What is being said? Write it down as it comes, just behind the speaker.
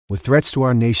With threats to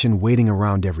our nation waiting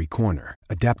around every corner,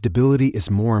 adaptability is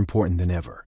more important than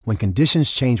ever. When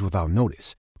conditions change without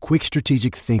notice, quick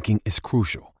strategic thinking is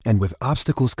crucial. And with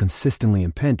obstacles consistently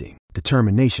impending,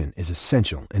 determination is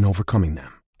essential in overcoming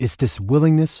them. It's this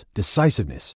willingness,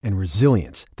 decisiveness, and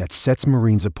resilience that sets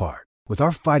Marines apart. With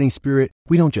our fighting spirit,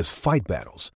 we don't just fight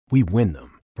battles, we win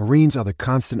them. Marines are the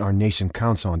constant our nation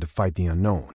counts on to fight the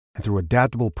unknown. And through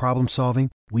adaptable problem solving,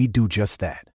 we do just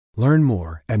that. Learn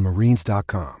more at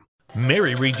marines.com.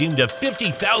 Mary redeemed a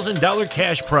 $50,000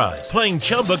 cash prize playing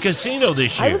Chumba Casino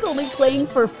this year. I was only playing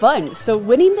for fun, so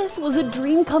winning this was a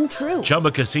dream come true.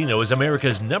 Chumba Casino is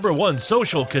America's #1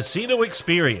 social casino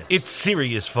experience. It's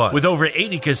serious fun. With over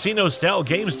 80 casino-style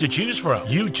games to choose from,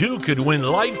 you too could win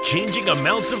life-changing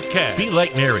amounts of cash. Be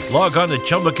like Mary. Log on to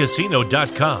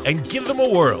ChumbaCasino.com and give them a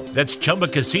whirl. That's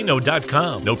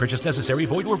ChumbaCasino.com. No purchase necessary.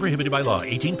 Void where prohibited by law.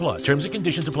 18 plus. Terms and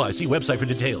conditions apply. See website for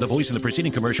details. The voice in the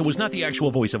preceding commercial was not the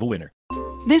actual voice of a winner.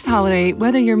 This holiday,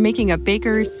 whether you're making a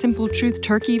Baker's Simple Truth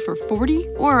turkey for 40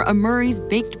 or a Murray's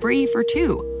Baked Brie for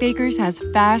 2, Baker's has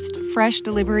fast, fresh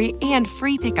delivery and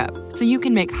free pickup, so you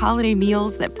can make holiday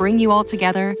meals that bring you all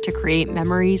together to create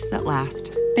memories that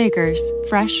last. Baker's,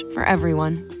 fresh for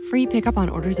everyone. Free pickup on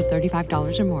orders of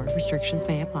 $35 or more. Restrictions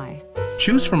may apply.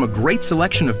 Choose from a great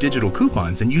selection of digital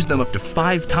coupons and use them up to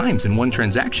 5 times in one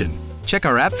transaction. Check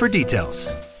our app for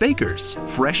details. Baker's,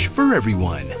 fresh for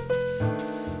everyone.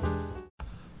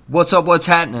 What's up, what's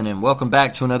happening, and welcome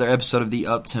back to another episode of the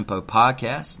Uptempo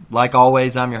Podcast. Like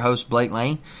always, I'm your host, Blake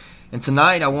Lane, and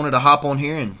tonight I wanted to hop on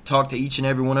here and talk to each and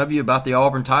every one of you about the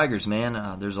Auburn Tigers,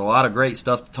 man. There's a lot of great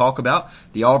stuff to talk about.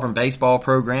 The Auburn baseball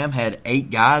program had 8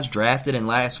 guys drafted in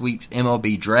last week's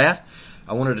MLB draft.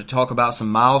 I wanted to talk about some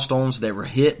milestones that were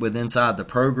hit with inside the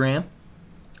program.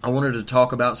 I wanted to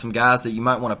talk about some guys that you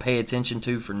might want to pay attention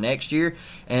to for next year,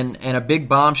 and a big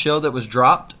bombshell that was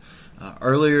dropped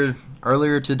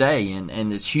earlier today,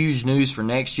 and it's huge news for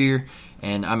next year,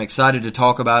 and I'm excited to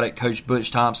talk about it. Coach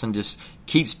Butch Thompson just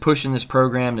keeps pushing this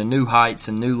program to new heights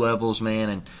and new levels, man,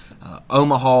 and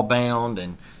Omaha bound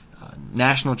and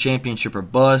national championship or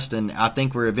bust, and I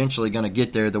think we're eventually going to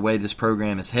get there the way this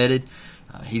program is headed.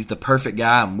 He's the perfect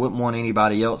guy and wouldn't want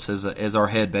anybody else as our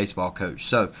head baseball coach.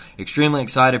 So extremely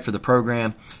excited for the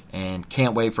program and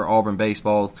can't wait for Auburn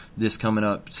baseball this coming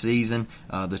up season,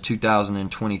 the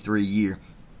 2023 year.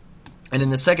 And in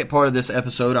the second part of this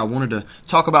episode, I wanted to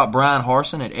talk about Brian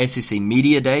Harsin at SEC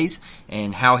Media Days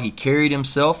and how he carried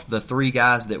himself, the 3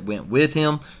 guys that went with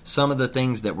him, some of the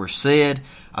things that were said.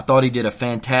 I thought he did a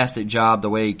fantastic job the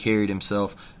way he carried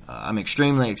himself. I'm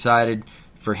extremely excited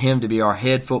for him to be our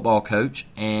head football coach,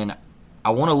 and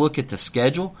I want to look at the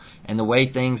schedule and the way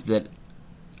things that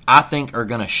I think are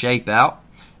going to shape out,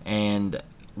 and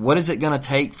what is it going to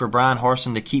take for Brian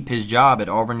Harsin to keep his job at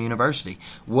Auburn University?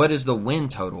 What is the win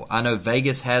total? I know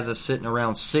Vegas has us sitting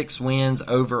around 6 wins,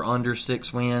 over under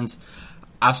 6 wins.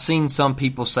 I've seen some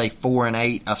people say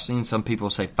 4-8. I've seen some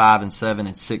people say 5-7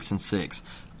 and 6-6.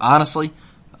 Honestly,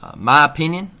 my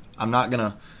opinion, I'm not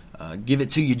going to give it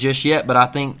to you just yet, but I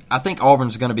think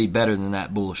Auburn's going to be better than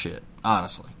that bullshit,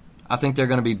 honestly. I think they're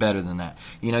going to be better than that.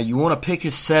 You know, you want to pick a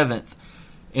 7th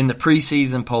in the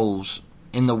preseason polls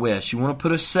in the West. You want to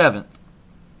put a 7th.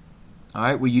 All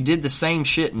right, well, you did the same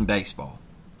shit in baseball,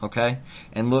 okay?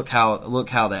 And look how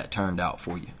that turned out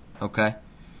for you, okay?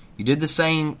 You did the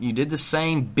same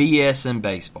BS in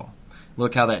baseball.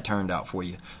 Look how that turned out for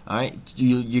you. All right,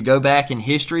 you go back in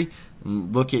history,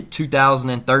 look at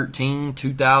 2013,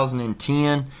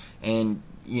 2010, and,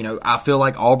 you know, I feel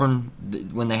like Auburn,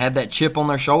 when they have that chip on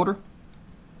their shoulder,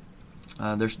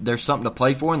 there's something to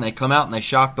play for, and they come out and they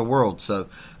shock the world. So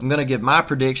I'm going to give my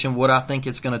prediction, what I think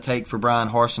it's going to take for Brian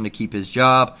Harsin to keep his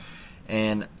job,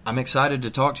 and I'm excited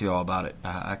to talk to you all about it.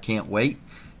 I can't wait,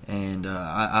 and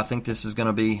I think this is going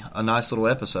to be a nice little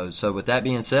episode. So with that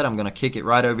being said, I'm going to kick it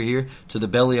right over here to the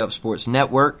Belly Up Sports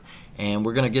Network, and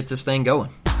we're going to get this thing going.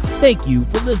 Thank you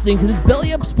for listening to this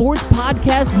Belly Up Sports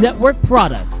Podcast Network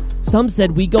product. Some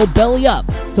said we go belly up,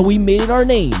 so we made it our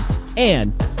name,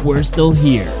 and we're still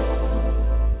here.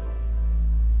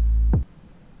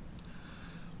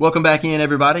 Welcome back in,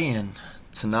 everybody, and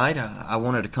tonight I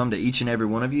wanted to come to each and every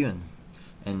one of you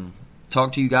and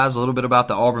talk to you guys a little bit about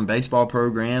the Auburn baseball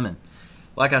program. And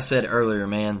like I said earlier,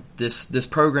 man, this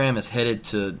program is headed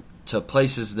to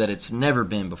places that it's never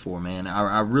been before, man.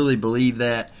 I really believe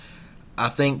that. I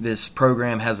think this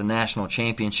program has a national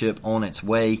championship on its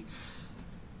way.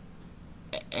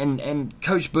 And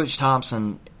Coach Butch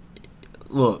Thompson,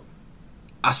 look,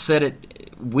 I said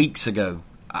it weeks ago.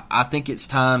 I think it's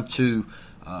time to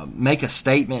make a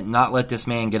statement and not let this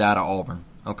man get out of Auburn,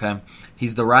 okay?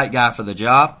 He's the right guy for the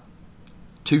job.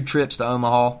 2 trips to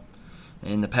Omaha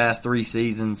in the past 3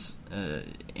 seasons.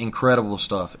 Incredible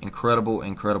stuff.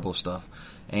 Incredible stuff.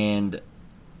 And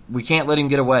we can't let him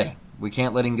get away.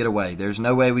 There's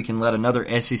no way we can let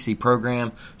another SEC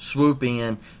program swoop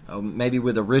in, maybe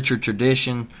with a richer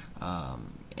tradition,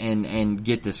 and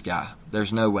get this guy.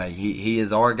 There's no way. He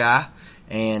is our guy,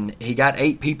 and he got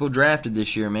 8 people drafted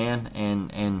this year, man.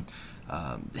 And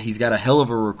he's got a hell of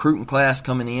a recruiting class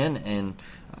coming in, and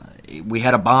we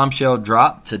had a bombshell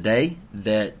drop today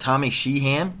that Tommy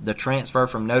Sheehan, the transfer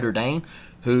from Notre Dame,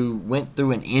 who went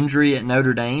through an injury at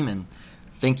Notre Dame and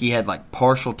think he had like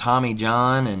partial Tommy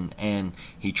John, and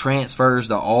he transfers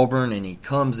to Auburn, and he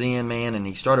comes in, man, and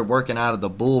he started working out of the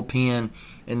bullpen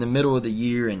in the middle of the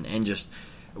year and just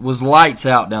was lights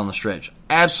out down the stretch.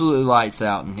 Absolutely lights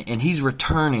out, and he's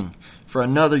returning for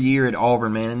another year at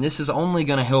Auburn, man, and this is only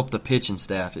going to help the pitching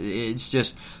staff. It's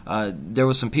just there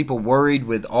was some people worried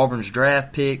with Auburn's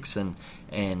draft picks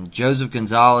and Joseph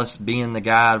Gonzalez being the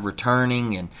guy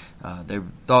returning, and they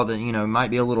thought that, it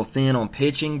might be a little thin on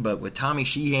pitching, but with Tommy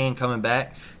Sheehan coming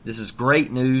back, this is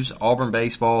great news. Auburn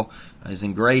baseball is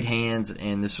in great hands,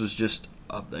 and this was just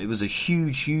it was a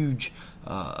huge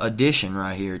addition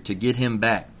right here to get him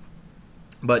back.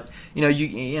 But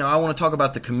I want to talk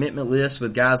about the commitment list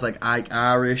with guys like Ike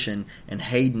Irish and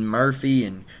Hayden Murphy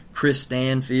and Chris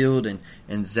Stanfield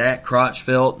and Zach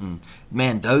Crotchfelt, and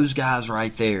man, those guys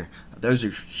right there, those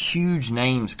are huge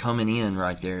names coming in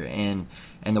right there. And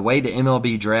the way the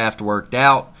MLB draft worked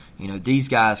out, these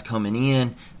guys coming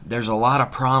in, there's a lot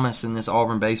of promise in this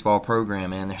Auburn baseball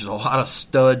program, man. There's a lot of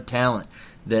stud talent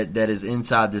that is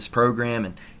inside this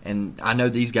program, and I know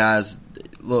these guys.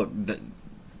 Look,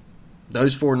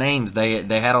 those 4 names, they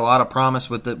had a lot of promise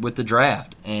with the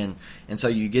draft, and so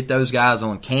you get those guys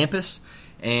on campus,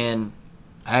 and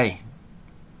hey,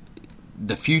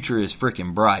 the future is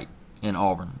freaking bright in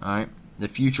Auburn. All right, the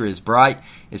future is bright.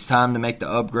 It's time to make the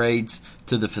upgrades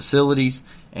to the facilities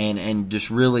and just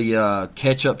really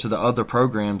catch up to the other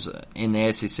programs in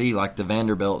the SEC, like the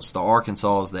Vanderbilts, the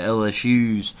Arkansas, the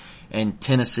LSUs, and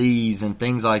Tennessees, and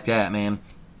things like that, man.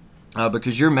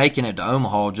 Because you're making it to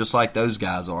Omaha just like those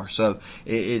guys are. So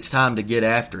it's time to get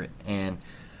after it. And,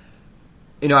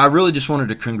 I really just wanted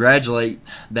to congratulate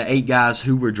the 8 guys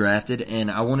who were drafted,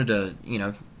 and I wanted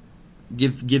to,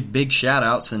 give big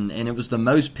shout-outs. And it was the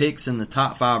most picks in the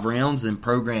top 5 rounds in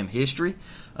program history,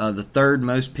 the 3rd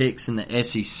most picks in the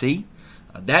SEC.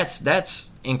 That's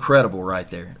incredible right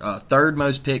there. 3rd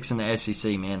most picks in the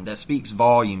SEC, man. That speaks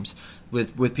volumes.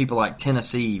 With people like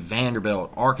Tennessee,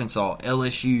 Vanderbilt, Arkansas,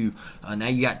 LSU. Now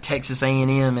you got Texas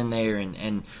A&M in there,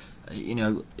 and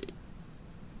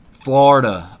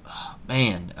Florida.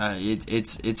 Man,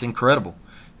 it's incredible.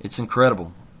 It's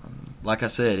incredible. Like I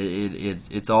said,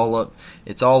 it's all up.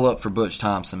 It's all up for Butch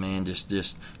Thompson, man.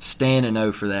 Just stand and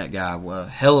O for that guy. Well,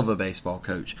 hell of a baseball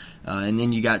coach. And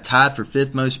then you got tied for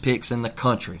 5th most picks in the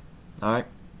country. All right,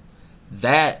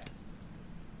 that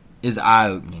is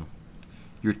eye-opening.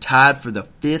 You're tied for the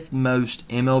 5th most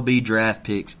MLB draft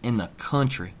picks in the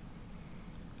country.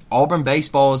 Auburn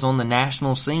baseball is on the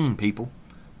national scene, people.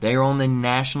 They are on the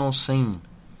national scene.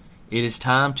 It is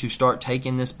time to start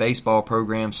taking this baseball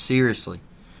program seriously.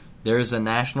 There is a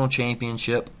national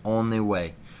championship on the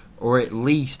way, or at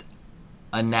least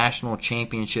a national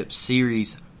championship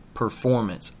series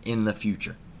performance in the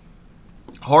future.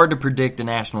 Hard to predict a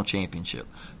national championship,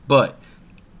 but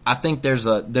I think there's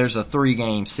a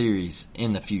 3-game series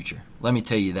in the future. Let me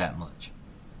tell you that much.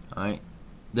 All right,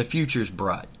 the future's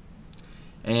bright,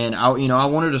 and I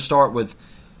wanted to start with,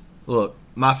 look,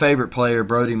 my favorite player,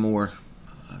 Brody Moore.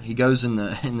 He goes in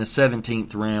the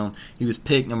 17th round. He was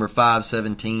picked number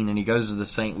 517, and he goes to the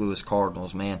St. Louis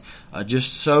Cardinals. Man,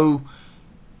 just so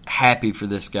happy for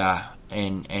this guy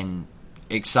and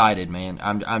excited, man.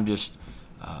 I'm just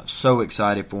so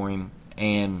excited for him,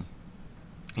 and.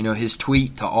 His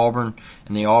tweet to Auburn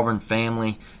and the Auburn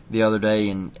family the other day,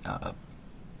 and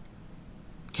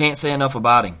can't say enough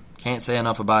about him.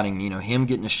 Him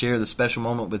getting to share the special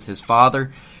moment with his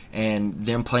father, and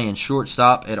them playing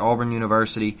shortstop at Auburn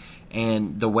University,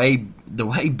 and the way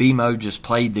BMO just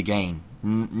played the game.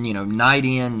 Night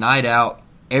in, night out,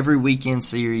 every weekend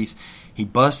series, he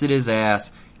busted his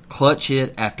ass, clutch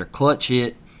hit after clutch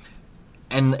hit,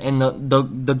 and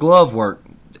the glove work.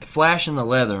 Flashing the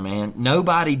leather, man.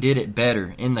 Nobody did it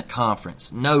better in the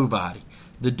conference. Nobody.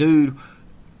 The dude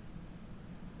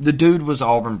was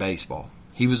Auburn baseball.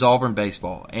 He was Auburn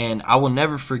baseball. And I will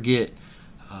never forget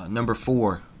number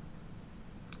 4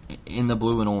 in the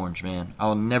blue and orange, man. I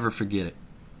will never forget it.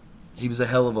 He was a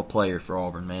hell of a player for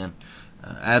Auburn, man.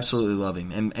 Absolutely love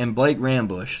him. And Blake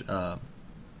Rambush,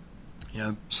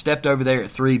 stepped over there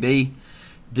at 3B.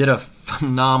 did a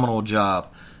phenomenal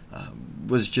job.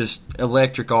 Was just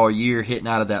electric all year, hitting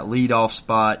out of that leadoff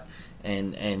spot,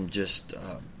 and just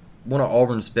one of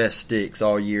Auburn's best sticks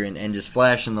all year, and just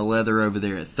flashing the leather over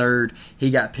there at third. He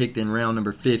got picked in round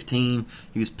number 15.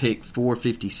 He was picked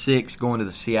 456 going to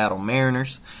the Seattle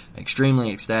Mariners.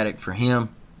 Extremely ecstatic for him.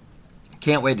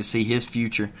 Can't wait to see his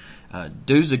future.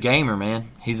 Dude's a gamer,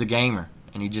 man. He's a gamer,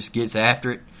 and he just gets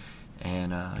after it.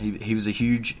 And he was a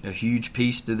huge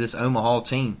piece to this Omaha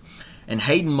team. And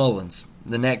Hayden Mullins,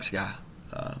 the next guy,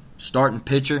 starting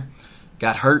pitcher,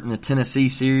 got hurt in the Tennessee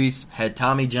series, had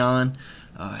Tommy John,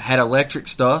 had electric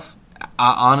stuff.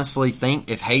 I honestly think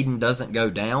if Hayden doesn't go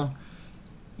down,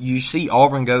 you see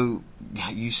Auburn go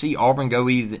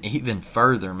even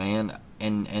further, man.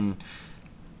 And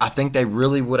I think they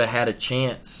really would have had a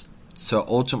chance to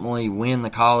ultimately win the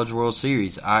College World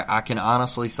Series. I can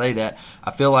honestly say that.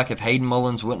 I feel like if Hayden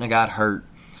Mullins wouldn't have got hurt,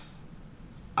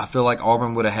 I feel like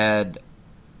Auburn would have had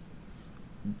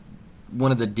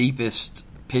one of the deepest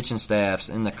pitching staffs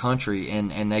in the country,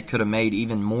 and they could have made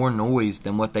even more noise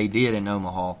than what they did in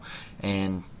Omaha.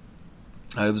 And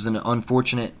it was an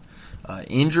unfortunate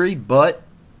injury, but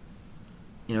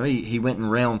you know, he went in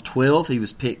round 12. He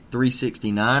was picked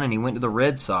 369, and he went to the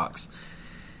Red Sox.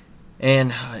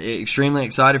 And extremely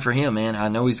excited for him, man. I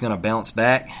know he's going to bounce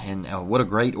back, and what a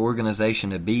great organization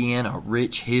to be in, a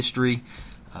rich history,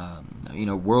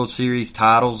 World Series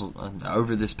titles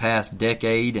over this past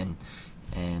decade,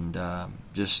 and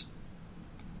just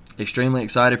extremely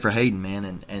excited for Hayden,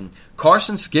 man. And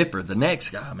Carson Skipper, the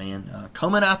next guy, man,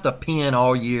 coming out the pen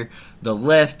all year, the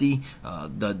lefty,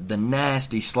 the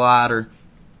nasty slider,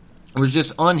 was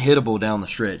just unhittable down the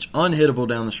stretch.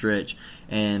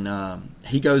 And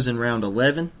he goes in round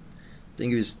 11. I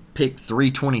think he was picked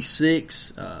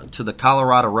 326 to the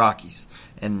Colorado Rockies.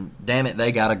 And damn it,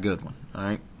 they got a good one. All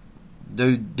right,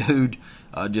 dude,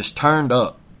 just turned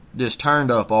up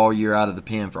all year out of the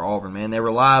pen for Auburn, man. They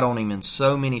relied on him in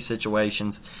so many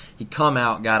situations. He got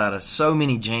out of so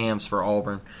many jams for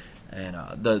Auburn. And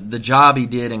the job he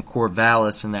did in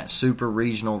Corvallis in that super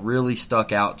regional really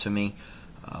stuck out to me.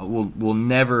 We'll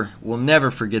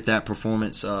never forget that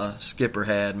performance Skipper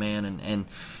had, man, and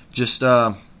just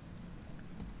damn,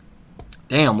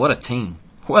 what a team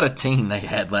they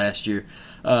had last year.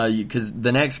 Because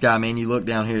the next guy, man, you look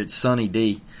down here, it's Sonny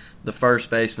D, the first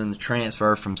baseman, the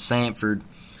transfer from Sanford,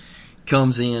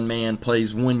 comes in, man,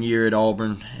 plays 1 year at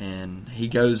Auburn, and he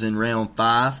goes in round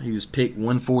 5. He was picked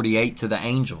 148 to the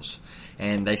Angels,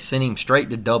 and they sent him straight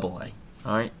to Double-A.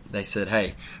 All right, they said,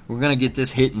 hey, we're going to get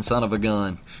this hitting son of a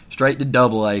gun straight to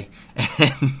Double-A,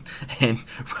 and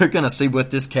we're going to see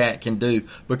what this cat can do,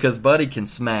 because Buddy can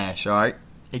smash, all right?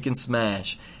 He can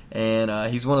smash, and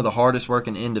he's one of the hardest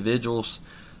working individuals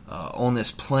on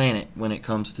this planet when it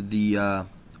comes to the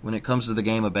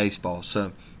game of baseball.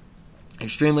 So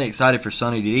extremely excited for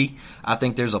Sonny D. I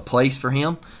think there's a place for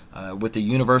him with the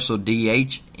universal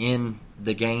DH in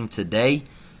the game today.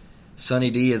 Sonny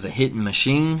D is a hitting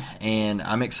machine, and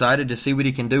I'm excited to see what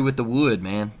he can do with the wood,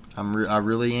 man. I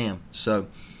really am. So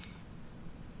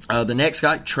the next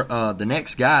guy,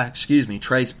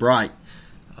 Trace Bright,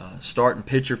 starting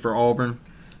pitcher for Auburn.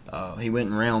 He went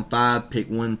in round 5, picked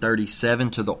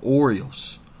 137 to the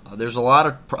Orioles. There's a lot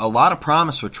of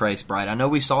promise with Trace Bright. I know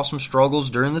we saw some struggles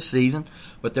during the season,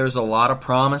 but there's a lot of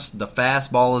promise. The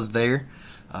fastball is there.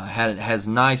 Has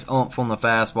nice oomph on the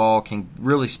fastball, can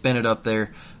really spin it up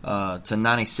there to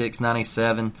 96,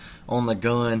 97 on the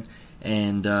gun,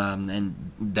 and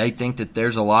they think that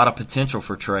there's a lot of potential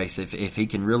for Trace if he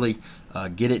can really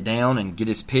get it down and get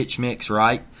his pitch mix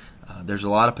right. There's a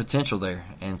lot of potential there,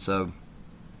 and so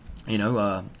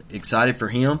excited for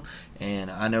him.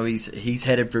 And I know he's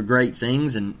headed for great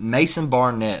things. And Mason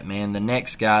Barnett, man, the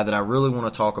next guy that I really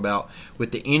want to talk about.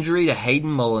 With the injury to Hayden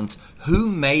Mullins, who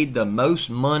made the most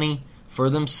money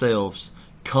for themselves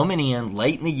coming in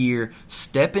late in the year,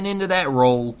 stepping into that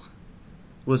role,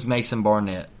 was Mason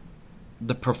Barnett.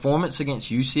 The performance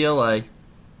against UCLA,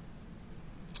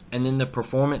 and then the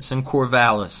performance in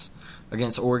Corvallis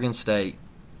against Oregon State.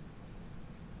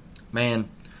 Man,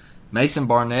 Mason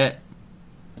Barnett,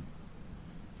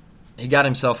 he got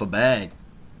himself a bag.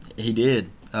 He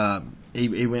did.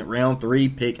 He went round 3,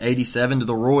 pick 87 to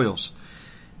the Royals.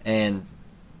 And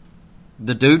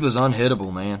the dude was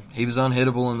unhittable, man. He was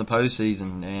unhittable in the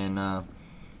postseason. And, I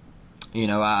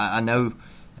know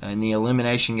in the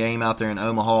elimination game out there in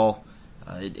Omaha,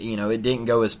 it didn't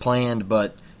go as planned,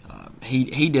 but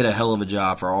he did a hell of a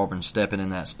job for Auburn stepping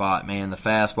in that spot, man. The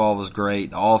fastball was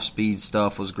great. The off-speed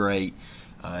stuff was great.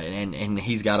 And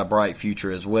he's got a bright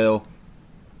future as well.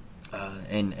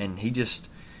 And he just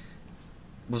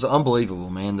was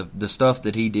unbelievable, man. The stuff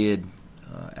that he did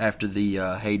after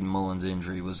the Hayden Mullins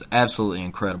injury was absolutely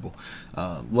incredible.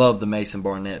 Love the Mason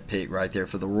Barnett pick right there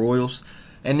for the Royals.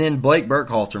 And then Blake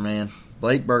Burkhalter, man.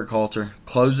 Blake Burkhalter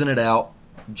closing it out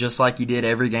just like he did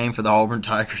every game for the Auburn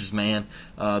Tigers, man.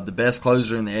 The best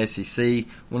closer in the SEC,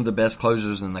 one of the best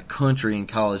closers in the country in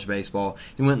college baseball.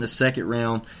 He went in the second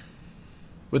round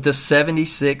with the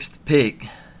 76th pick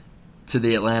to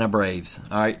the Atlanta Braves.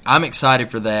 All right, I'm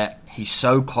excited for that. He's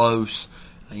so close.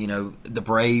 You know, the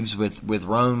Braves with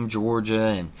Rome,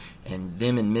 Georgia, and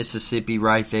them in Mississippi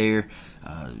right there.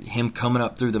 Him coming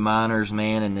up through the minors,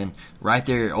 man, and then right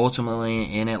there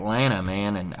ultimately in Atlanta,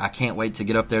 man. And I can't wait to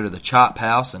get up there to the Chop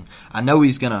House. And I know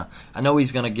he's gonna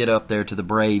get up there to the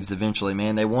Braves eventually,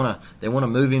 man. They wanna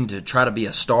move him to try to be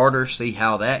a starter, see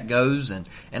how that goes, and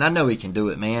I know he can do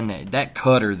it, man. That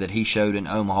cutter that he showed in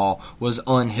Omaha was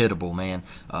unhittable, man.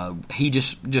 He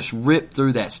just ripped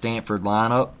through that Stanford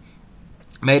lineup.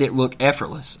 Made it look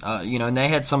effortless. And they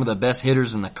had some of the best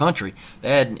hitters in the country.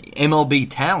 They had MLB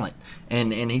talent,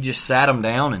 and he just sat them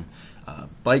down. And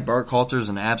Blake Burkhalter is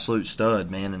an absolute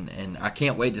stud, man. And I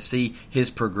can't wait to see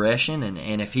his progression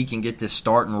and if he can get this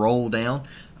start and roll down.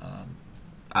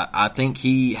 I think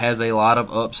he has a lot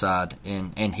of upside,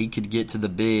 and he could get to the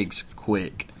bigs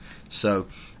quick. So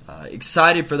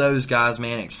excited for those guys,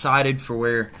 man. Excited for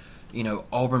where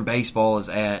Auburn baseball is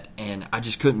at, and I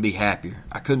just couldn't be happier.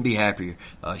 I couldn't be happier.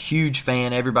 A huge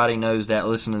fan. Everybody knows that.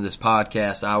 Listen to this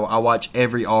podcast. I watch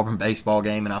every Auburn baseball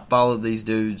game, and I follow these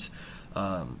dudes,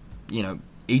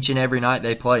 each and every night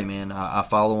they play, man. I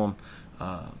follow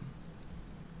them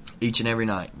each and every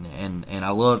night, and I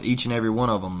love each and every one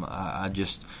of them. I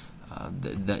just,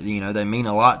 they mean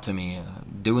a lot to me.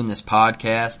 Doing this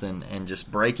podcast and just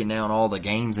breaking down all the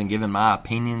games and giving my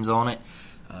opinions on it.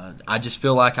 I just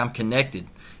feel like I'm connected,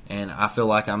 and I feel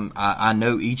like I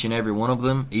know each and every one of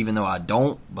them, even though I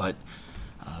don't. But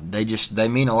they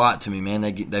mean a lot to me, man.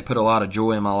 They put a lot of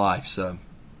joy in my life. So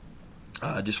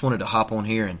I just wanted to hop on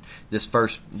here and this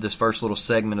first little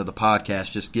segment of the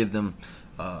podcast, just give them,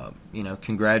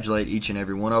 congratulate each and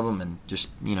every one of them, and just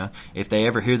if they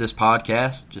ever hear this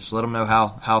podcast, just let them know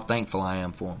how thankful I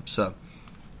am for them. So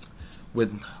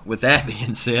with that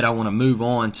being said, I want to move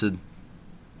on to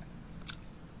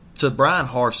Brian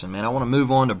Harsin, man. I want to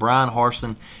move on to Brian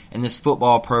Harsin and this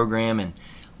football program and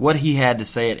what he had to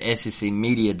say at SEC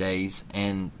Media Days.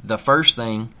 And the first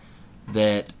thing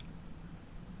that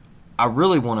I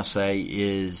really want to say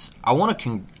is I want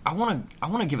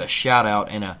to give a shout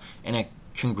out and a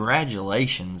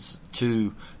congratulations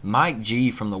to Mike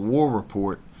G from the War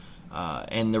Report.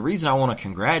 And the reason I want to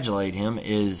congratulate him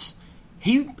is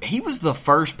he was the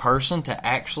first person to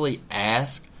actually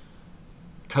ask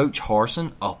Coach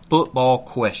Harsin a football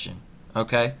question,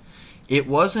 okay? It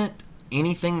wasn't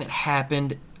anything that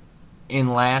happened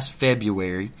in last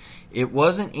February. It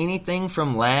wasn't anything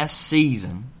from last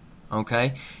season,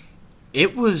 okay?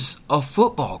 It was a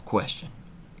football question.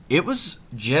 It was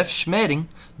Jeff Schmedding,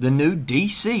 the new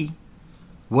DC.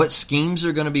 What schemes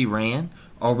are going to be ran?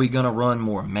 Are we going to run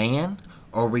more man?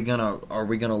 Are we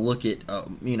gonna look at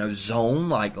zone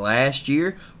like last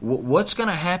year? What's going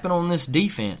to happen on this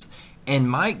defense? And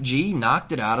Mike G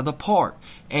knocked it out of the park.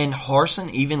 And Harsin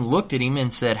even looked at him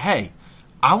and said, hey,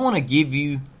 I want to give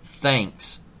you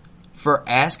thanks for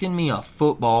asking me a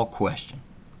football question.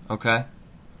 Okay?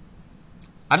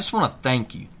 I just want to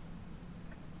thank you.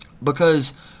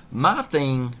 Because my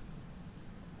thing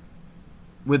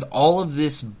with all of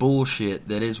this bullshit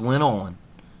that has went on,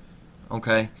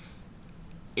 okay,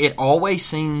 it always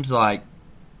seems like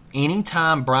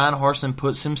anytime Brian Harsin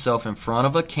puts himself in front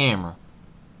of a camera,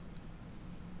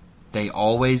 they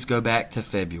always go back to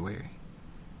February.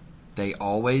 They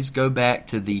always go back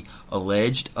to the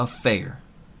alleged affair.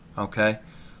 Okay?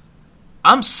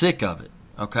 I'm sick of it.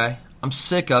 Okay? I'm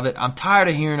sick of it. I'm tired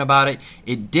of hearing about it.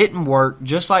 It didn't work,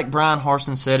 just like Brian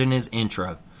Harsin said in his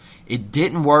intro. It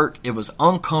didn't work. It was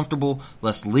uncomfortable.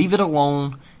 Let's leave it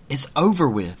alone. It's over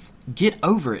with. Get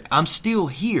over it. I'm still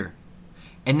here.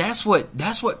 And that's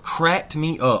what cracked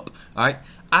me up. All right?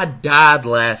 I died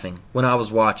laughing when I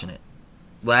was watching it.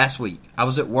 Last week, I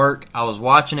was at work, I was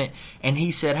watching it, and he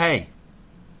said, hey,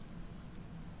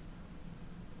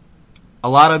 a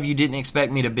lot of you didn't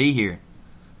expect me to be here,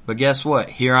 but guess what?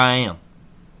 Here I am.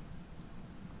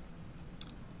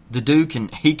 The dude can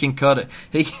cut a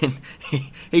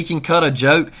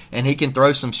joke, and he can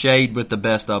throw some shade with the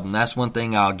best of them. That's one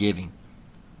thing I'll give him.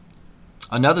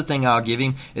 Another thing I'll give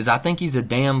him is I think he's a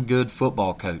damn good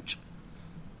football coach.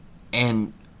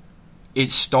 And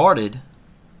it started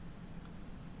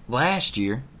last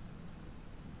year.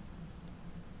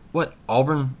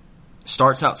 Auburn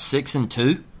starts out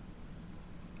 6-2.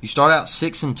 You start out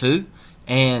 6-2,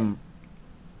 and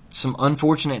some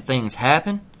unfortunate things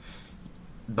happen.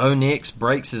 Bo Nix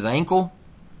breaks his ankle.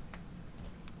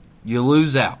 You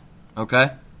lose out,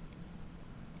 okay?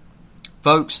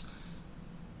 Folks,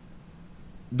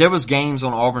 there was games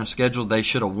on Auburn's schedule they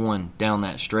should have won down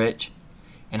that stretch.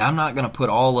 And I'm not going to put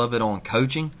all of it on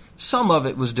coaching. Some of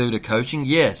it was due to coaching,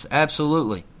 yes,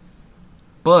 absolutely.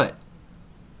 But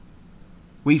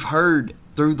we've heard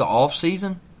through the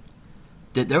offseason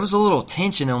that there was a little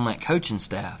tension on that coaching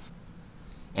staff.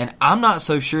 And I'm not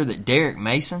so sure that Derek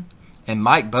Mason and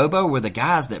Mike Bobo were the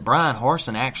guys that Brian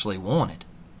Harsin actually wanted.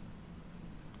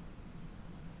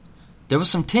 There was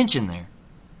some tension there.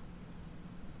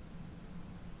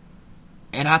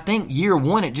 And I think year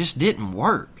one it just didn't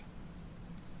work.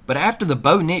 But after the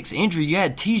Bo Nix injury, you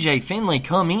had TJ Finley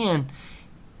come in,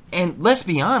 and let's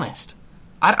be honest,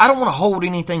 I don't want to hold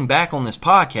anything back on this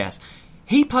podcast.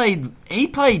 He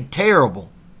played terrible.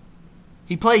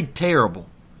 He played terrible.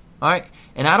 All right?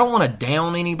 And I don't want to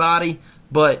down anybody,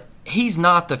 but he's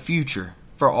not the future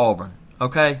for Auburn.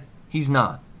 Okay? He's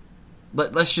not.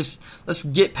 Let's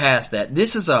get past that.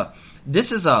 This is a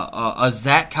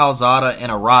Zach Calzada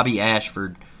and a Robbie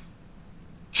Ashford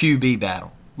QB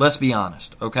battle. Let's be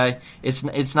honest, okay? It's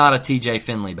not a TJ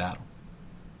Finley battle.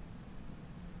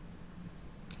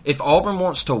 If Auburn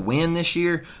wants to win this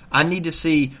year, I need to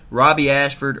see Robbie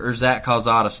Ashford or Zach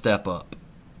Calzada step up.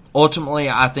 Ultimately,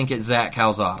 I think it's Zach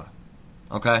Calzada,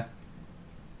 okay?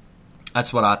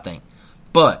 That's what I think.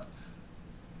 But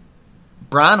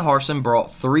Brian Harsin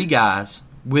brought 3 guys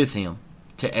with him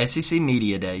to SEC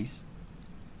Media Days.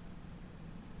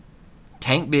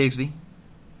 Tank Bigsby,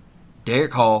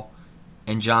 Derek Hall,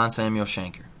 and John Samuel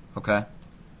Shanker, okay?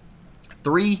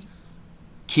 3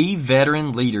 key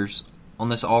veteran leaders on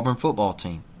this Auburn football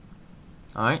team,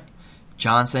 all right?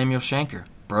 John Samuel Shanker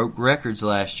broke records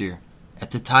last year at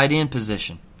the tight end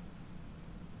position.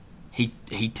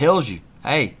 He tells you,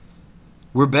 hey,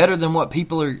 we're better than what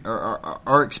people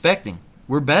are expecting.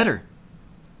 We're better.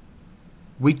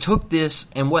 We took this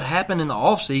and what happened in the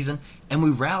offseason, and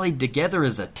we rallied together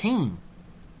as a team.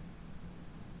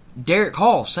 Derek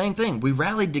Hall, same thing. We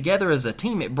rallied together as a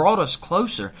team. It brought us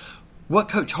closer. What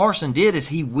Coach Harsin did is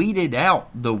he weeded out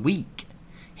the weak.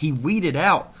 He weeded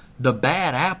out the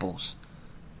bad apples.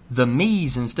 The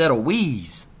me's instead of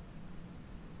we's.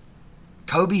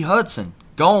 Kobe Hudson,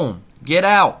 gone. Get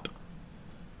out.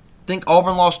 Think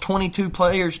Auburn lost 22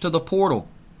 players to the portal.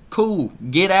 Cool.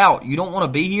 Get out. You don't want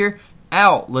to be here?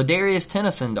 Out. Ladarius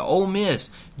Tennyson to Ole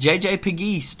Miss. J.J.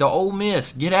 Pegues to Ole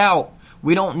Miss. Get out.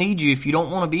 We don't need you. If you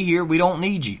don't want to be here, we don't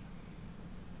need you.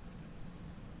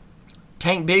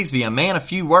 Tank Bigsby, a man of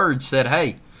few words, said,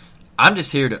 hey, I'm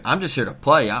just here to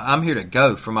play. I'm here to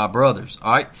go for my brothers.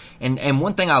 All right? And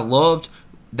one thing I loved,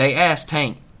 they asked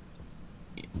Tank,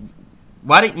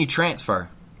 why didn't you transfer?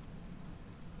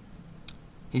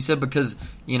 He said, because,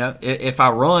 if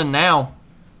I run now,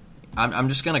 I'm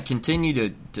just going to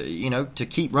continue to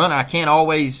keep running. I can't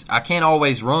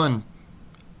always run.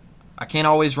 I can't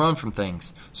always run from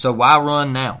things. So why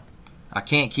run now? I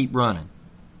can't keep running.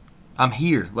 I'm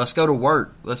here. Let's go to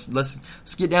work. Let's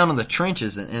get down to the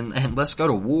trenches and let's go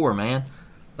to war, man.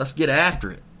 Let's get after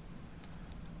it.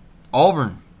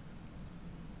 Auburn.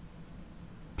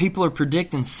 People are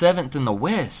predicting 7th in the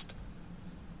West.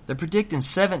 They're predicting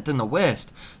 7th in the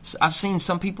West. I've seen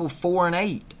some people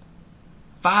 4-8,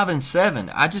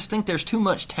 5-7. I just think there's too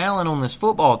much talent on this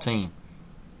football team.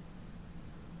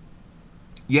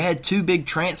 You had 2 big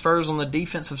transfers on the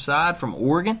defensive side from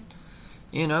Oregon.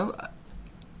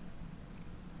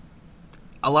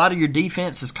 A lot of your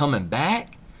defense is coming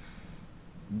back.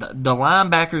 The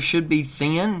linebackers should be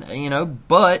thin,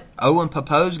 but Owen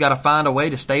Popo's got to find a way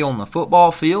to stay on the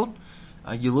football field.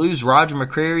 You lose Roger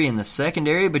McCrary in the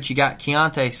secondary, but you got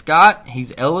Keontae Scott.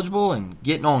 He's eligible and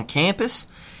getting on campus.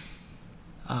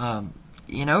 I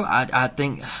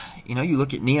think... you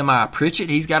look at Nehemiah Pritchett,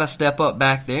 he's got to step up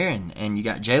back there, and you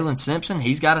got Jalen Simpson,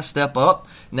 he's got to step up,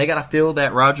 and they got to fill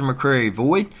that Roger McCrary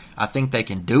void. I think they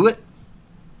can do it.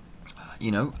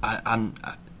 You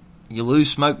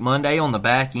lose Smoke Monday on the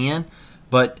back end,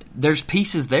 but there's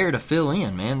pieces there to fill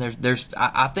in, man.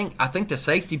 I think the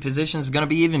safety position is going to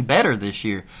be even better this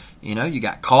year. You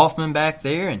got Kaufman back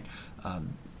there, and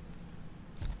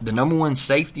the number 1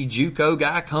 safety JUCO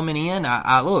guy coming in.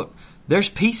 I look. There's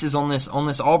pieces on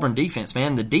this Auburn defense,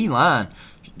 man. The D-line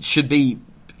should be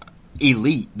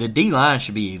elite. The D-line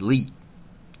should be elite.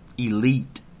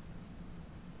 Elite.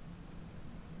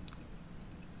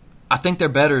 I think they're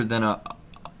better than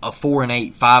a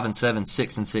 4-8, 5-7,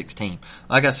 6-6 team.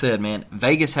 Like I said, man,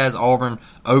 Vegas has Auburn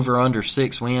over under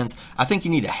 6 wins. I think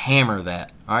you need to hammer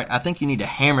that. All right, I think you need to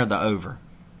hammer the over.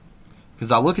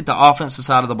 Because I look at the offensive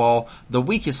side of the ball, the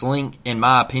weakest link, in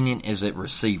my opinion, is at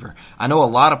receiver. I know a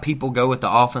lot of people go with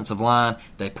the offensive line.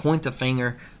 They point the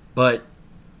finger, but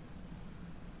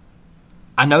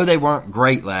I know they weren't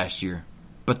great last year,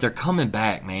 but they're coming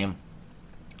back, man.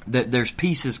 There's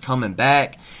pieces coming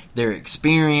back. They're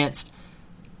experienced.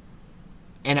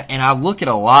 And I look at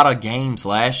a lot of games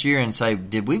last year and say,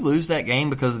 did we lose that game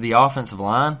because of the offensive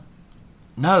line?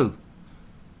 No.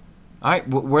 All right,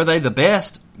 were they the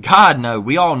best? God, no.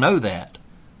 We all know that.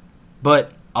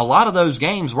 But a lot of those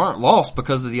games weren't lost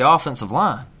because of the offensive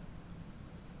line.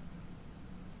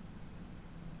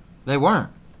 They weren't.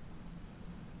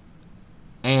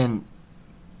 And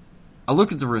I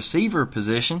look at the receiver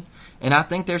position, and I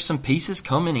think there's some pieces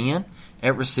coming in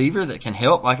at receiver that can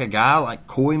help, like a guy like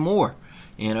Coy Moore.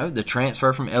 You know, the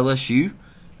transfer from LSU.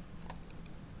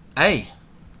 Hey,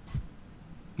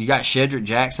 you got Shedrick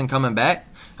Jackson coming back.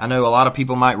 I know a lot of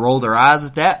people might roll their eyes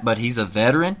at that, but he's a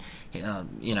veteran.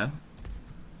 You know,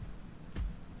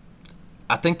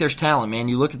 I think there's talent, man.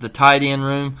 You look at the tight end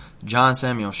room, John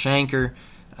Samuel Shanker,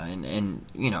 and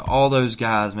you know, all those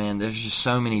guys, man. There's just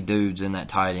so many dudes in that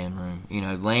tight end room. You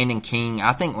know, Landon King.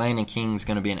 I think Landon King's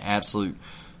going to be an absolute.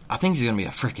 I think he's going to be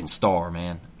a freaking star,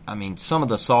 man. I mean, some of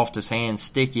the softest hands,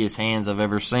 stickiest hands I've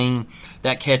ever seen.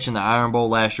 That catch in the Iron Bowl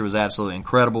last year was absolutely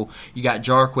incredible. You got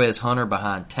Jarquez Hunter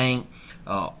behind Tank.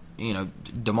 You know,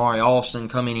 Damari Alston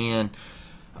coming in.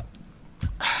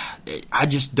 I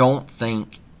just don't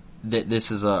think that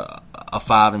this is a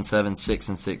 5-7,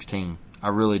 6-6 team. I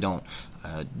really don't.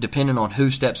 Depending on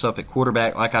who steps up at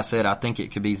quarterback, like I said, I think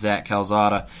it could be Zach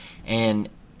Calzada, and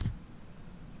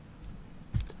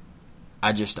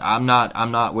I'm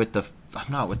not with the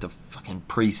fucking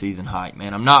preseason hype,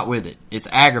 man. I'm not with it. It's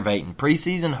aggravating.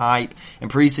 Preseason hype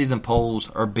and preseason polls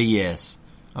are BS.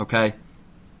 Okay.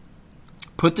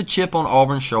 Put the chip on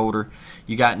Auburn's shoulder.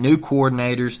 You got new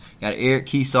coordinators. You got Eric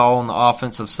Kiesau on the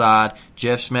offensive side,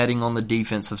 Jeff Schmedding on the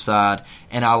defensive side,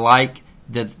 and I like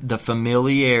the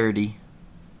familiarity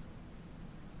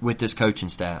with this coaching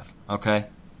staff. Okay.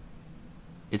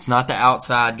 It's not the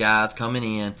outside guys coming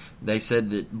in. They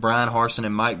said that Brian Harsin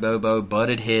and Mike Bobo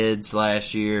butted heads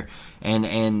last year,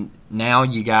 and now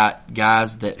you got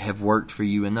guys that have worked for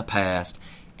you in the past,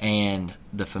 and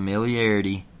the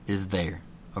familiarity is there,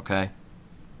 okay?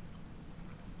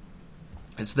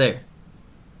 It's there.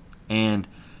 And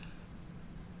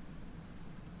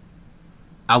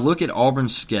I look at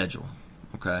Auburn's schedule,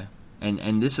 okay?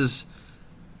 And this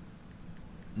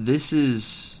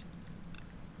is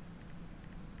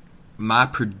my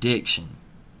prediction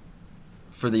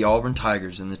for the Auburn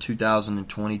Tigers in the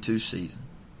 2022 season.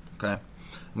 Okay,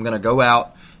 I'm going to go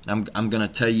out and I'm going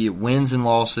to tell you wins and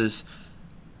losses.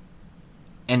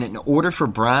 And in order for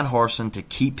Brian Harsin to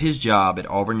keep his job at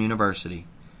Auburn University,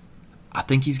 I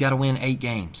think he's got to win 8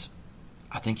 games.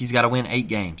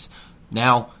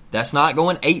 Now, that's not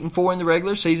going 8-4 in the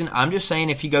regular season. I'm just saying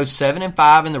if he goes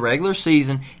 7-5 in the regular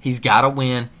season, he's got to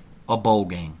win a bowl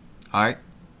game. All right.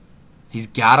 He's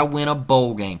got to win a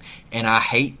bowl game, and I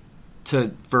hate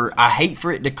for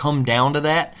it to come down to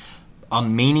that, a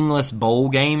meaningless bowl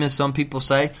game, as some people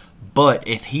say. But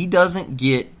if he doesn't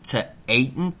get to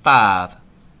 8-5,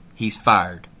 he's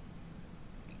fired.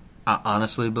 I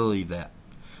honestly believe that.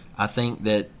 I think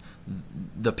that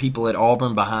the people at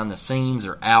Auburn behind the scenes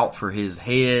are out for his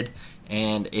head,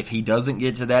 and if he doesn't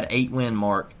get to that 8-win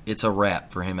mark, it's a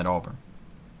wrap for him at Auburn.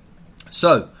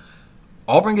 So,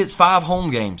 Auburn gets 5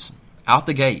 home games out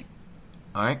the gate.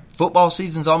 All right, football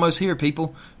season's almost here,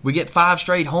 people. We get 5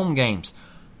 straight home games.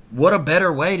 What a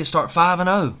better way to start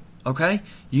 5-0, okay?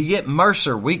 You get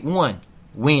Mercer week 1,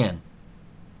 win.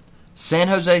 San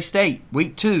Jose State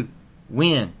week 2,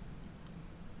 win.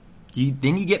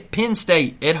 Then you get Penn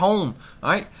State at home, all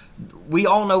right? We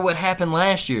all know what happened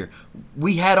last year.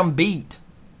 We had them beat.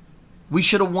 We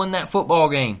should have won that football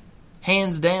game,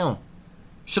 hands down.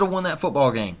 Should have won that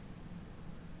football game.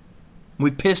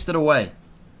 We pissed it away.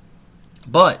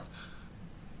 But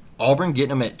Auburn getting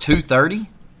them at 2:30,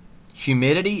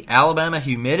 humidity, Alabama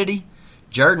humidity,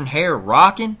 Jordan-Hare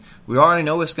rocking. We already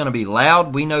know it's going to be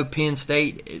loud. We know Penn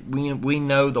State. We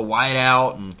know the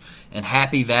whiteout and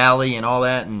Happy Valley and all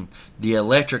that and the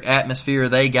electric atmosphere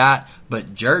they got.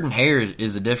 But Jordan-Hare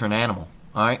is a different animal.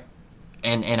 All right,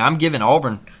 and I'm giving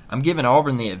Auburn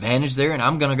the advantage there, and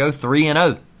I'm going to go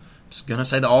 3-0. Just going to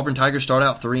say the Auburn Tigers start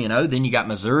out 3-0. Then you got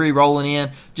Missouri rolling in.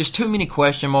 Just too many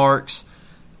question marks.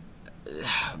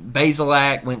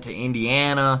 Basilak went to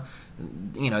Indiana.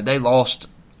 You know, they lost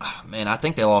man, I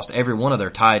think they lost every one of their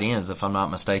tight ends, if I'm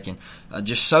not mistaken.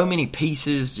 Just so many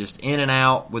pieces, just in and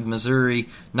out with Missouri.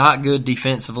 Not good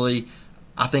defensively.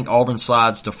 I think Auburn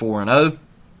slides to 4-0.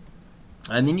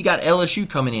 And then you got LSU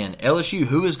coming in. LSU,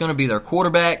 who is going to be their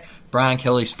quarterback? Brian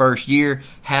Kelly's first year.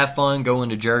 Have fun going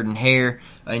to Jordan-Hare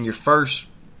in your first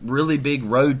really big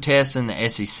road test in the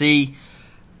SEC.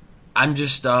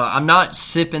 I'm not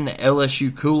sipping the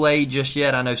LSU Kool-Aid just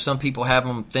yet. I know some people have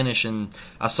them finishing,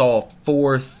 I saw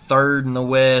 4th, 3rd in the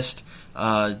West.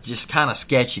 Just kind of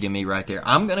sketchy to me right there.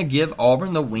 I'm going to give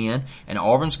Auburn the win, and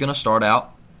Auburn's going to start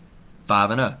out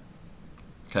 5-0.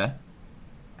 Okay?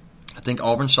 I think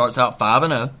Auburn starts out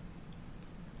 5-0.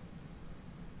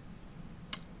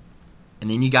 And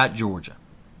then you got Georgia.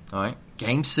 All right?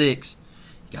 Game 6,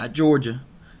 you got Georgia,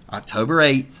 October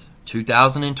 8th.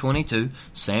 2022,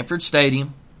 Sanford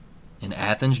Stadium in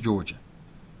Athens, Georgia.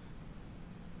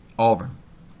 Auburn,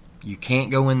 you can't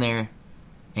go in there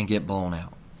and get blown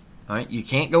out. All right? You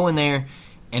can't go in there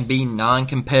and be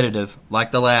non-competitive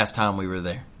like the last time we were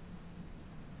there.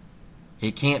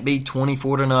 It can't be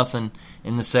 24-0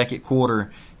 in the second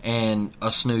quarter and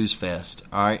a snooze fest.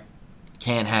 All right?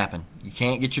 Can't happen. You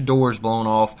can't get your doors blown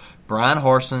off. Brian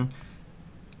Harsin,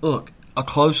 look, a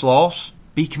close loss,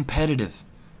 be competitive.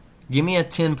 Give me a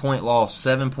 10-point loss,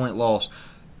 7-point loss,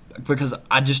 because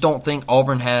I just don't think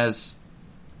Auburn has.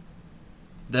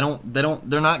 They're not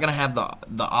going to have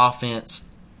the offense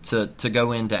to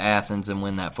go into Athens and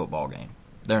win that football game.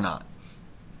 They're not.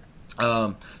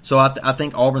 So I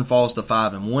think Auburn falls to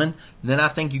 5-1. Then I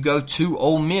think you go to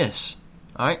Ole Miss.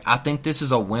 All right, I think this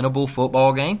is a winnable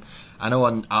football game. I know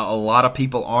a lot of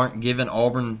people aren't giving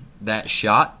Auburn that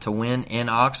shot to win in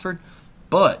Oxford,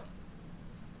 but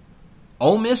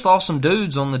Ole Miss lost some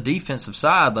dudes on the defensive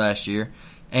side last year,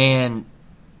 and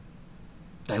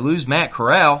they lose Matt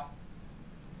Corral.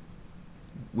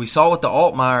 We saw what the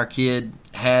Altmaier kid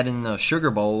had in the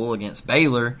Sugar Bowl against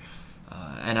Baylor,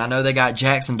 and I know they got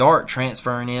Jackson Dart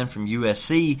transferring in from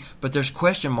USC, but there's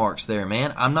question marks there,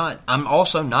 man. I'm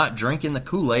also not drinking the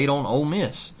Kool-Aid on Ole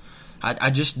Miss. I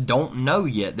just don't know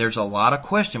yet. There's a lot of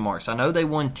question marks. I know they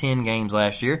won 10 games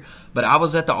last year, but I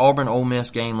was at the Auburn-Ole Miss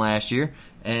game last year,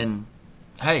 and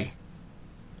hey,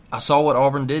 I saw what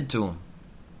Auburn did to them.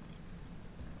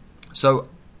 So,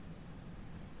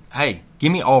 hey,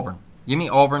 give me Auburn. Give me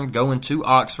Auburn going to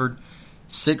Oxford,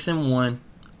 6-1.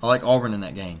 I like Auburn in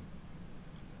that game.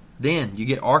 Then you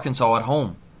get Arkansas at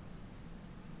home.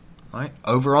 All right,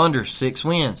 over/under 6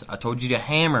 wins. I told you to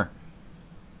hammer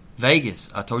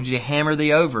Vegas. I told you to hammer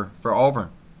the over for Auburn.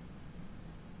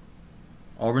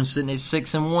 Auburn's sitting at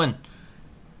 6-1.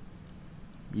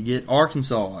 You get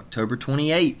Arkansas, October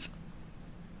 28th.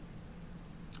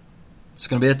 It's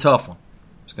going to be a tough one.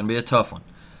 It's going to be a tough one.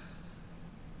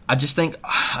 I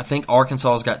think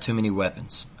Arkansas's got too many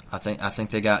weapons. I think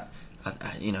they got,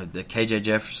 the KJ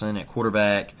Jefferson at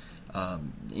quarterback.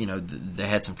 They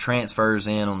had some transfers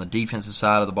in on the defensive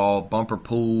side of the ball. Bumper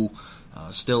Pool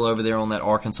still over there on that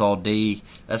Arkansas D.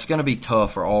 That's going to be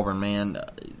tough for Auburn, man.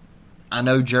 I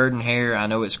know Jordan-Hare. I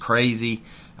know it's crazy.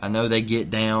 I know they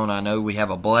get down. I know we have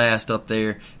a blast up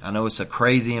there. I know it's a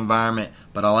crazy environment,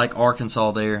 but I like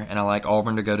Arkansas there, and I like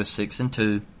Auburn to go to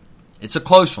 6-2. It's a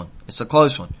close one.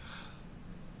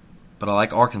 But I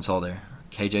like Arkansas there.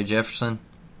 KJ Jefferson,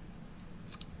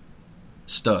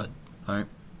 stud. All right.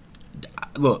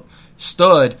 Look,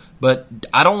 stud, but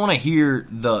I don't want to hear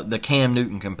the Cam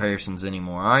Newton comparisons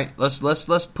anymore. All right.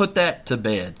 Let's put that to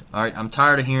bed. All right. I'm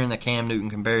tired of hearing the Cam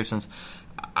Newton comparisons.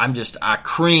 I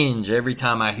cringe every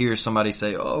time I hear somebody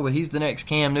say, oh, well, he's the next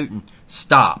Cam Newton.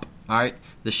 Stop, all right?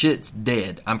 The shit's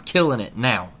dead. I'm killing it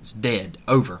now. It's dead.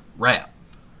 Over. Wrap.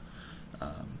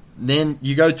 Then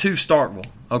you go to Starkville,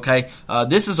 okay?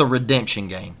 This is a redemption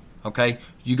game, okay?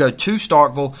 You go to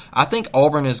Starkville. I think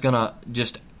Auburn is going to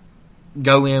just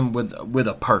go in with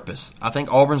a purpose. I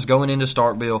think Auburn's going into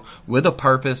Starkville with a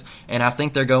purpose, and I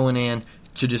think they're going in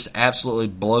to just absolutely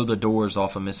blow the doors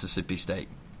off of Mississippi State.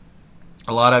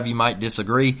 A lot of you might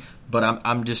disagree, but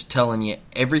I'm just telling you,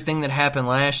 everything that happened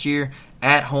last year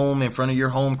at home in front of your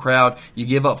home crowd, you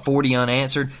give up 40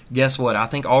 unanswered, guess what? I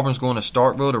think Auburn's going to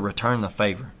Starkville to return the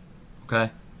favor. Okay?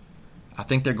 I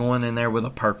think they're going in there with a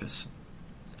purpose.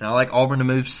 And I like Auburn to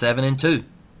move 7-2.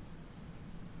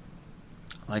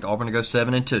 I like Auburn to go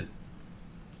 7-2.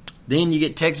 Then you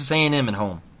get Texas A&M at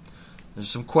home. There's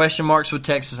some question marks with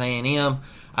Texas A&M.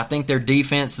 I think their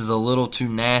defense is a little too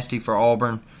nasty for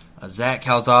Auburn. Zach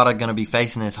Calzada going to be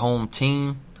facing his home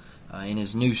team in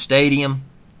his new stadium.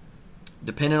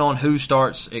 Depending on who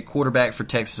starts at quarterback for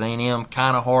Texas A&M,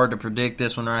 kind of hard to predict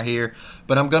this one right here.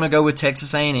 But I'm going to go with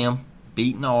Texas A&M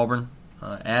beating Auburn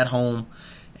at home.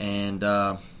 And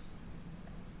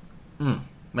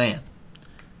Man,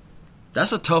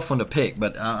 that's a tough one to pick,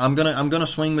 but I'm gonna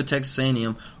swing with Texas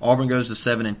A&M. Auburn goes to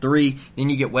 7-3. Then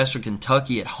you get Western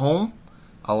Kentucky at home.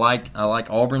 I like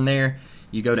Auburn there.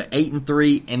 You go to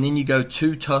 8-3, and then you go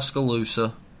to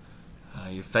Tuscaloosa.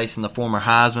 You're facing the former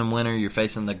Heisman winner. You're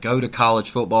facing the GOAT of college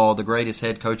football, the greatest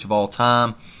head coach of all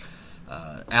time.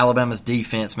 Alabama's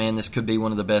defense, man, this could be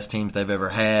one of the best teams they've ever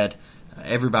had.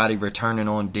 Everybody returning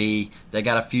on D. They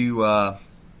got a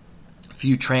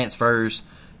few transfers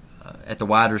at the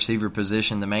wide receiver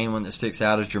position. The main one that sticks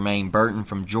out is Jermaine Burton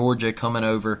from Georgia coming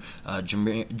over.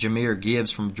 Jahmyr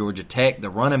Gibbs from Georgia Tech. The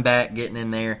running back getting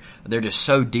in there. They're just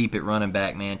so deep at running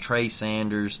back, man. Trey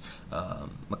Sanders,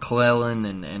 McClellan,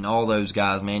 and all those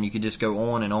guys, man. You could just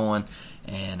go on.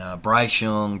 And Bryce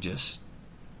Young, just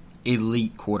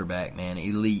elite quarterback, man.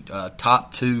 Elite.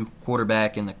 Top 2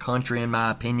 quarterback in the country, in my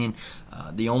opinion.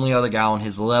 The only other guy on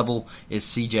his level is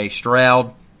C.J.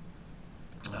 Stroud.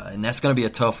 And that's going to be a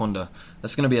tough one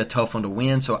to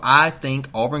win. So I think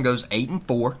Auburn goes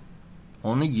 8-4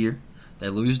 on the year. They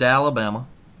lose to Alabama,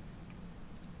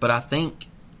 but I think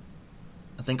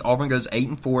Auburn goes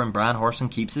 8-4, and Brian Harsin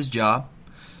keeps his job.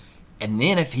 And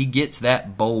then if he gets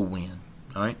that bowl win,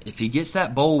 all right, if he gets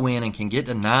that bowl win and can get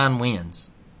to 9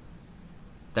 wins,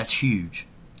 that's huge.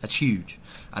 That's huge.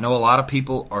 I know a lot of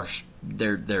people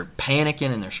they're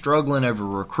panicking and they're struggling over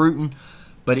recruiting.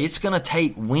 But it's going to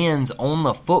take wins on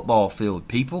the football field,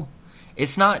 people.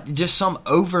 It's not just some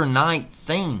overnight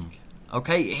thing,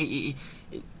 okay?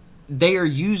 They are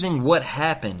using what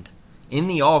happened in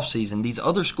the offseason. These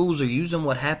other schools are using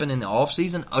what happened in the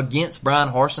offseason against Brian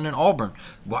Harsin and Auburn.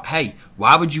 Hey,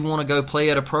 why would you want to go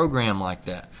play at a program like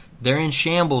that? They're in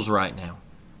shambles right now.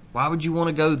 Why would you want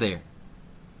to go there?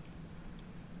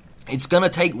 It's going to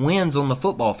take wins on the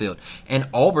football field. And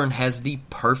Auburn has the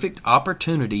perfect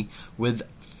opportunity with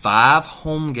 5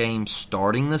 home games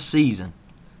starting the season.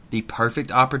 The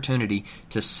perfect opportunity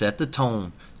to set the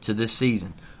tone to this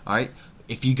season. All right?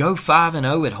 If you go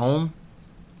 5-0 at home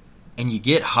and you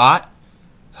get hot,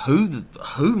 who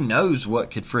knows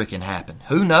what could freaking happen?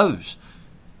 Who knows?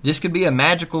 This could be a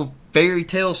magical fairy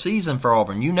tale season for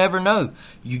Auburn. You never know.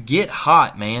 You get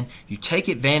hot, man. You take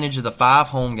advantage of the 5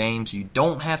 home games. You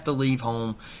don't have to leave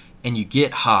home, and you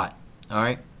get hot. All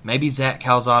right? Maybe Zach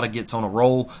Calzada gets on a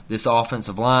roll. This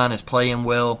offensive line is playing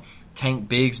well. Tank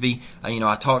Bigsby.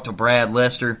 I talked to Brad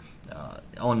Lester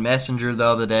on Messenger the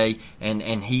other day,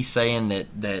 and he's saying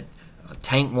that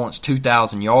Tank wants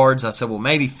 2,000 yards. I said, well,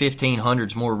 maybe 1,500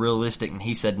 is more realistic, and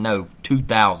he said, no,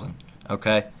 2,000.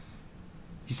 Okay?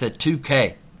 He said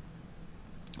 2K.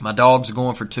 My dogs are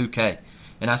going for 2K.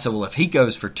 And I said, well, if he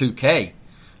goes for 2K,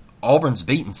 Auburn's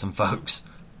beating some folks.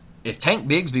 If Tank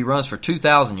Bigsby runs for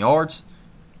 2,000 yards,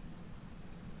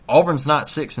 Auburn's not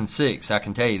 6-6, I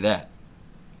can tell you that.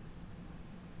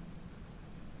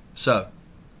 So,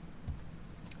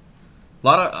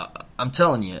 I'm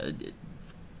telling you,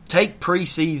 take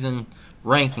preseason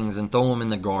rankings and throw them in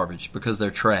the garbage because they're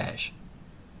trash.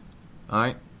 All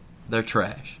right? They're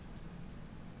trash.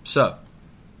 So,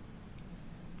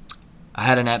 I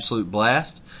had an absolute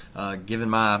blast giving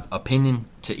my opinion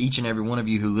to each and every one of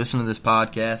you who listen to this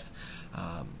podcast.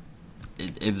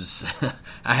 It was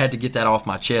I had to get that off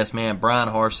my chest, man. Brian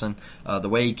Harsin, the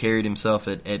way he carried himself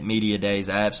at media days,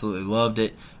 I absolutely loved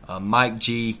it. Mike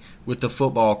G with the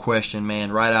football question,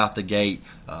 man, right out the gate.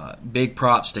 Big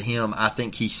props to him. I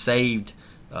think he saved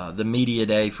the media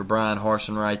day for Brian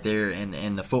Harsin right there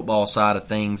and the football side of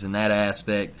things in that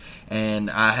aspect. And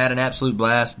I had an absolute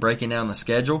blast breaking down the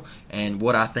schedule and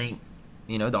what I think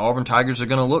the Auburn Tigers are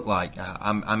going to look like.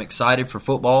 I'm excited for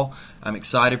football. I'm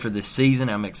excited for this season.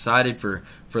 I'm excited for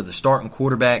the starting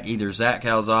quarterback, either Zach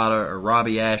Calzada or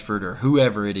Robbie Ashford or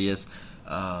whoever it is.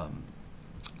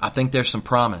 I think there's some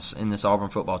promise in this Auburn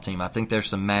football team. I think there's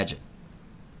some magic.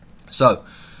 So,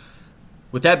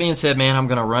 with that being said, man, I'm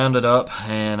going to round it up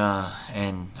and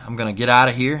I'm going to get out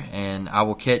of here, and I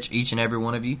will catch each and every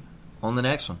one of you on the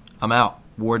next one. I'm out.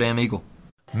 War Damn Eagle.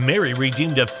 Mary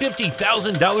redeemed a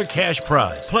 $50,000 cash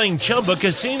prize playing Chumba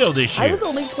Casino this year. I was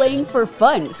only playing for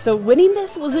fun, so winning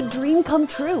this was a dream come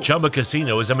true. Chumba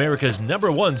Casino is America's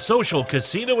 #1 social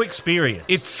casino experience.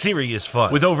 It's serious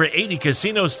fun. With over 80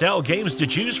 casino-style games to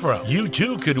choose from, you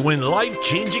too could win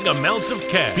life-changing amounts of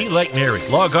cash. Be like Mary.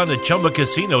 Log on to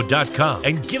ChumbaCasino.com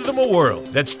and give them a whirl.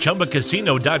 That's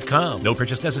ChumbaCasino.com. No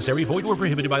purchase necessary. Void or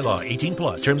prohibited by law.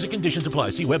 18+. Terms and conditions apply.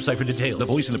 See website for details. The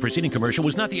voice in the preceding commercial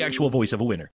was not the actual voice of a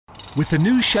winner. With the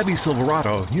new Chevy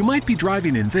Silverado, you might be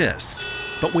driving in this.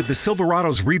 But with the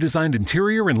Silverado's redesigned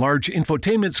interior and large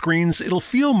infotainment screens, it'll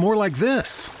feel more like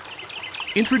this.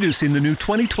 Introducing the new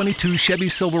 2022 Chevy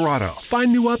Silverado.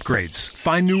 Find new upgrades.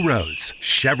 Find new roads.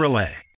 Chevrolet.